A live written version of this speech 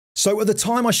So at the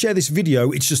time I share this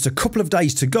video, it's just a couple of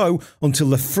days to go until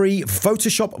the free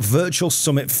Photoshop Virtual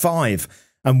Summit 5.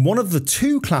 And one of the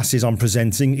two classes I'm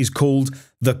presenting is called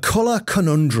The Colour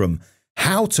Conundrum,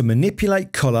 How to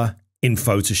Manipulate Colour in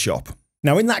Photoshop.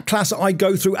 Now in that class I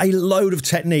go through a load of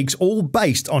techniques all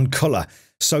based on colour.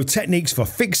 So techniques for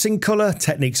fixing colour,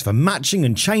 techniques for matching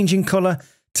and changing colour,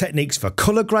 techniques for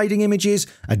colour grading images,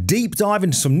 a deep dive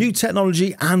into some new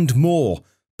technology and more.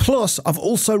 Plus, I've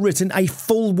also written a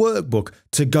full workbook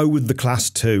to go with the class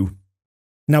too.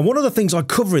 Now, one of the things I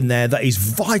cover in there that is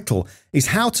vital is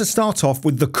how to start off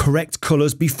with the correct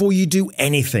colours before you do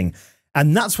anything.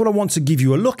 And that's what I want to give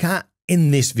you a look at in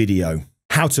this video.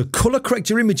 How to colour correct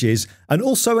your images, and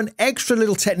also an extra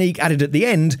little technique added at the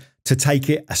end to take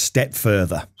it a step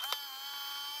further.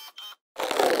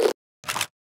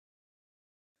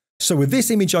 So with this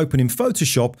image open in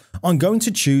Photoshop, I'm going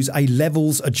to choose a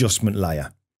levels adjustment layer.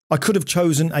 I could have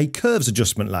chosen a curves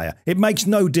adjustment layer. It makes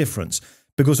no difference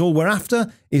because all we're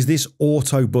after is this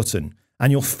auto button, and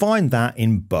you'll find that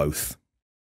in both.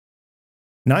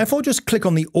 Now, if I just click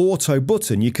on the auto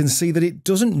button, you can see that it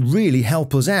doesn't really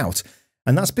help us out,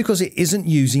 and that's because it isn't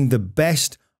using the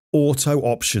best auto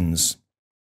options.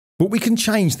 But we can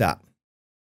change that.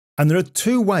 And there are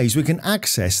two ways we can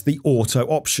access the auto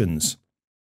options.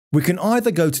 We can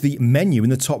either go to the menu in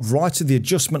the top right of the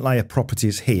adjustment layer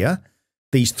properties here,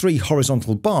 these three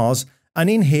horizontal bars, and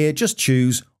in here just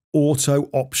choose Auto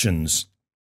Options.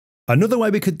 Another way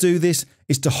we could do this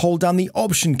is to hold down the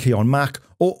Option key on Mac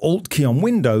or Alt key on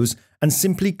Windows and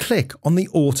simply click on the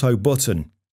Auto button.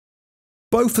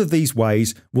 Both of these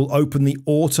ways will open the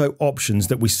auto options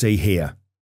that we see here.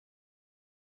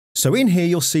 So in here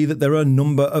you'll see that there are a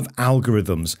number of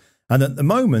algorithms, and at the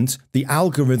moment the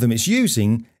algorithm it's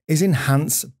using is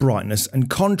Enhance Brightness and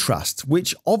Contrast,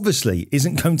 which obviously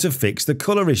isn't going to fix the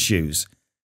colour issues.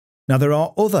 Now there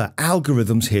are other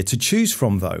algorithms here to choose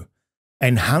from though.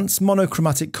 Enhance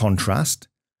Monochromatic Contrast,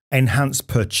 Enhance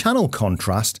Per Channel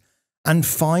Contrast, and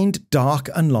Find Dark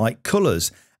and Light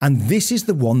Colours, and this is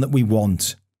the one that we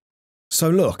want. So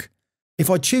look, if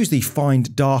I choose the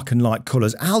Find Dark and Light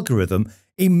Colours algorithm,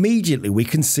 immediately we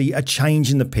can see a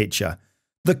change in the picture.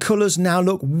 The colours now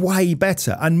look way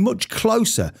better and much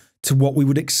closer to what we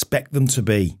would expect them to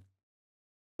be.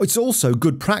 It's also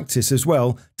good practice as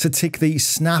well to tick the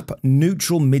Snap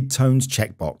Neutral Midtones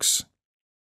checkbox.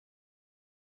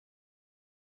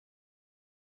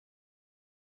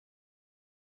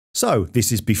 So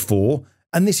this is before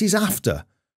and this is after.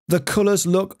 The colours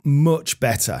look much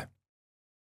better.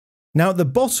 Now at the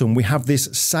bottom we have this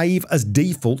Save as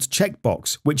Default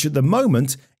checkbox, which at the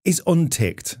moment is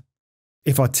unticked.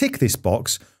 If I tick this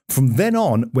box, from then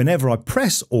on, whenever I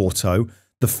press Auto,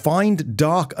 the Find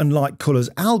Dark and Light Colours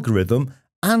algorithm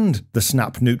and the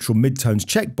Snap Neutral Midtones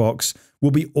checkbox will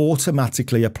be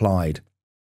automatically applied.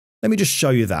 Let me just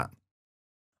show you that.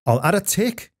 I'll add a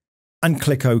tick and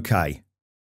click OK.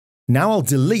 Now I'll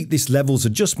delete this levels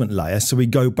adjustment layer so we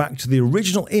go back to the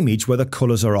original image where the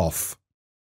colours are off.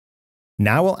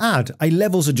 Now I'll add a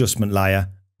levels adjustment layer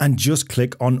and just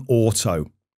click on Auto.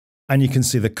 And you can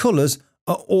see the colours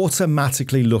are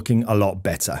automatically looking a lot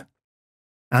better.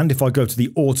 And if I go to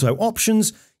the auto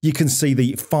options, you can see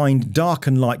the Find Dark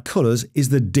and Light Colours is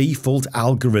the default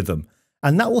algorithm,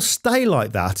 and that will stay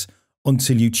like that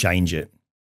until you change it.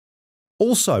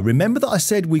 Also, remember that I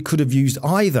said we could have used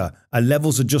either a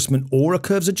levels adjustment or a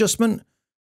curves adjustment?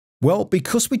 Well,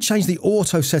 because we changed the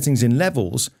auto settings in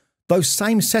levels, those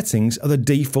same settings are the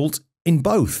default in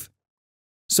both.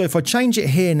 So if I change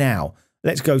it here now,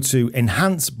 let's go to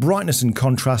Enhance Brightness and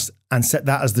Contrast and set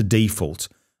that as the default.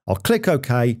 I'll click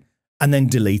OK and then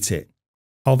delete it.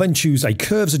 I'll then choose a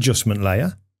curves adjustment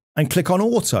layer and click on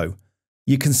Auto.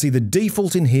 You can see the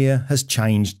default in here has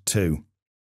changed too.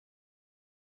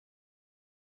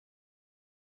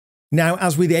 Now,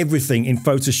 as with everything in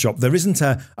Photoshop, there isn't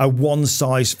a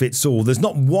one-size-fits-all. There's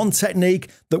not one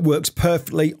technique that works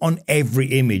perfectly on every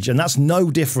image, and that's no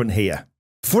different here.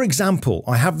 For example,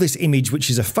 I have this image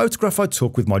which is a photograph I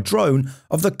took with my drone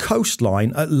of the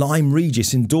coastline at Lyme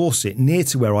Regis in Dorset, near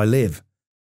to where I live.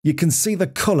 You can see the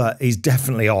colour is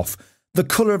definitely off. The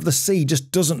colour of the sea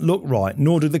just doesn't look right,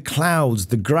 nor do the clouds,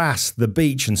 the grass, the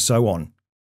beach and so on.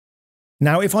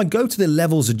 Now if I go to the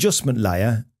levels adjustment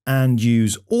layer and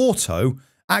use Auto,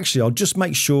 actually I'll just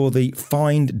make sure the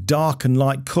Find Dark and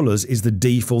Light Colours is the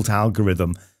default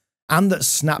algorithm, and that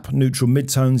Snap Neutral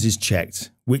Midtones is checked,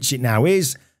 which it now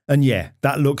is, and yeah,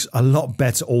 that looks a lot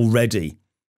better already.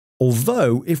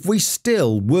 Although, if we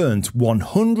still weren't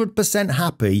 100%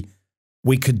 happy,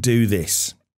 we could do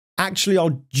this. Actually,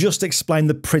 I'll just explain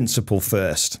the principle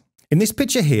first. In this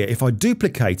picture here, if I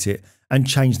duplicate it and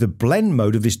change the blend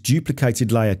mode of this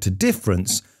duplicated layer to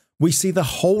difference, we see the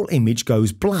whole image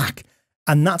goes black,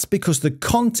 and that's because the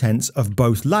contents of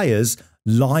both layers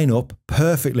line up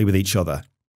perfectly with each other.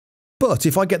 But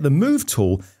if I get the Move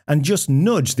tool and just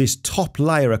nudge this top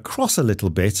layer across a little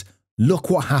bit, look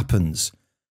what happens.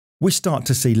 We start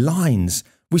to see lines,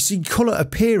 we see colour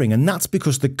appearing, and that's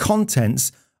because the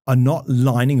contents are not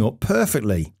lining up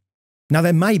perfectly. Now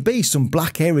there may be some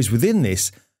black areas within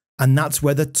this, and that's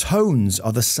where the tones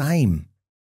are the same.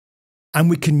 And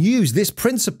we can use this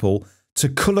principle to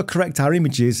colour correct our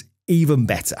images even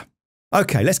better.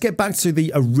 Okay, let's get back to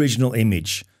the original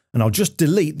image, and I'll just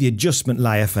delete the adjustment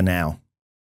layer for now.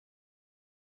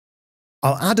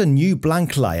 I'll add a new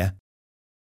blank layer,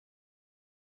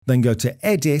 then go to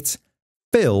Edit,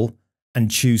 Fill,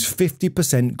 and choose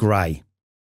 50% grey.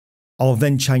 I'll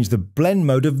then change the blend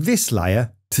mode of this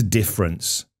layer to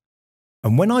difference.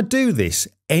 And when I do this,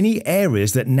 any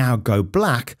areas that now go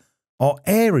black are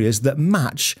areas that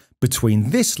match between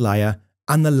this layer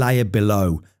and the layer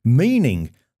below,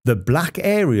 meaning the black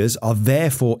areas are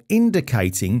therefore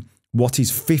indicating what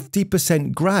is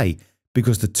 50% grey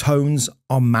because the tones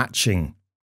are matching.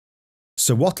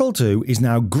 So what I'll do is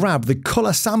now grab the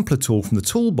colour sampler tool from the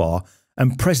toolbar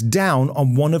and press down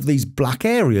on one of these black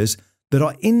areas that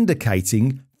are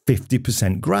indicating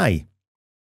 50% grey.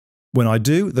 When I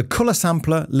do, the colour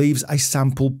sampler leaves a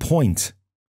sample point.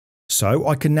 So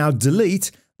I can now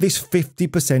delete this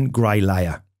 50% grey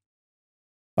layer.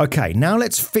 Okay, now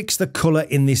let's fix the colour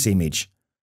in this image.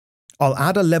 I'll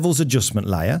add a levels adjustment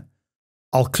layer.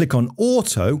 I'll click on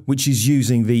Auto, which is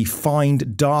using the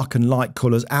Find Dark and Light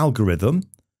Colours algorithm.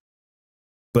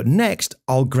 But next,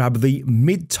 I'll grab the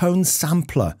Midtone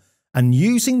Sampler, and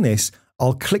using this,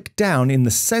 I'll click down in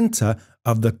the centre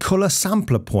of the colour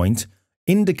sampler point,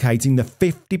 indicating the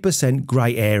 50%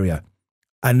 grey area.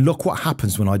 And look what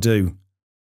happens when I do.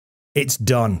 It's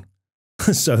done.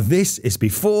 So this is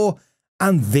before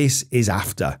and this is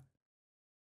after.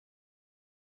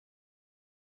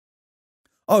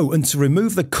 Oh, and to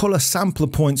remove the colour sampler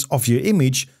points off your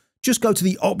image, just go to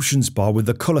the options bar with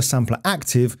the colour sampler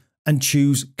active and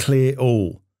choose Clear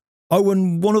All. Oh,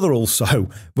 and one other also,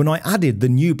 when I added the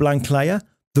new blank layer,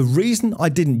 the reason I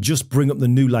didn't just bring up the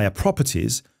new layer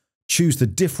properties, choose the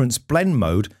difference blend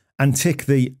mode and tick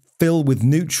the Fill with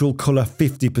neutral colour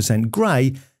 50%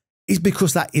 grey is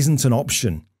because that isn't an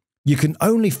option. You can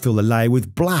only fill a layer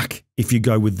with black if you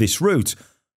go with this route.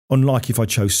 Unlike if I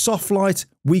chose soft light,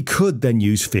 we could then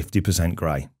use 50%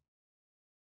 grey.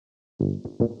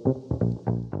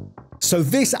 So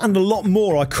this and a lot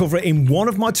more I cover in one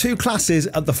of my 2 classes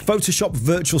at the Photoshop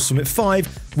Virtual Summit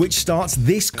 5, which starts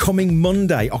this coming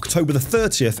Monday, October the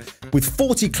 30th, with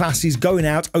 40 classes going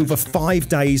out over 5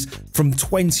 days from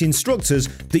 20 instructors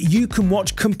that you can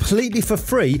watch completely for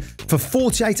free for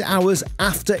 48 hours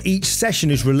after each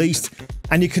session is released.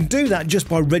 And you can do that just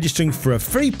by registering for a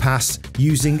free pass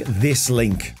using this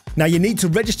link. Now you need to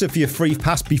register for your free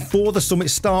pass before the summit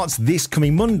starts this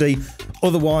coming Monday,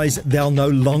 otherwise they'll no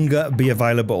longer be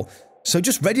available. So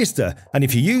just register, and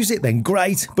if you use it then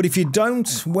great, but if you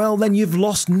don't, well then you've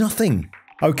lost nothing.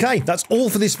 Okay, that's all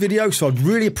for this video, so I'd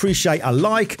really appreciate a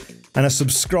like and a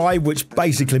subscribe, which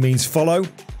basically means follow,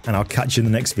 and I'll catch you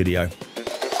in the next video.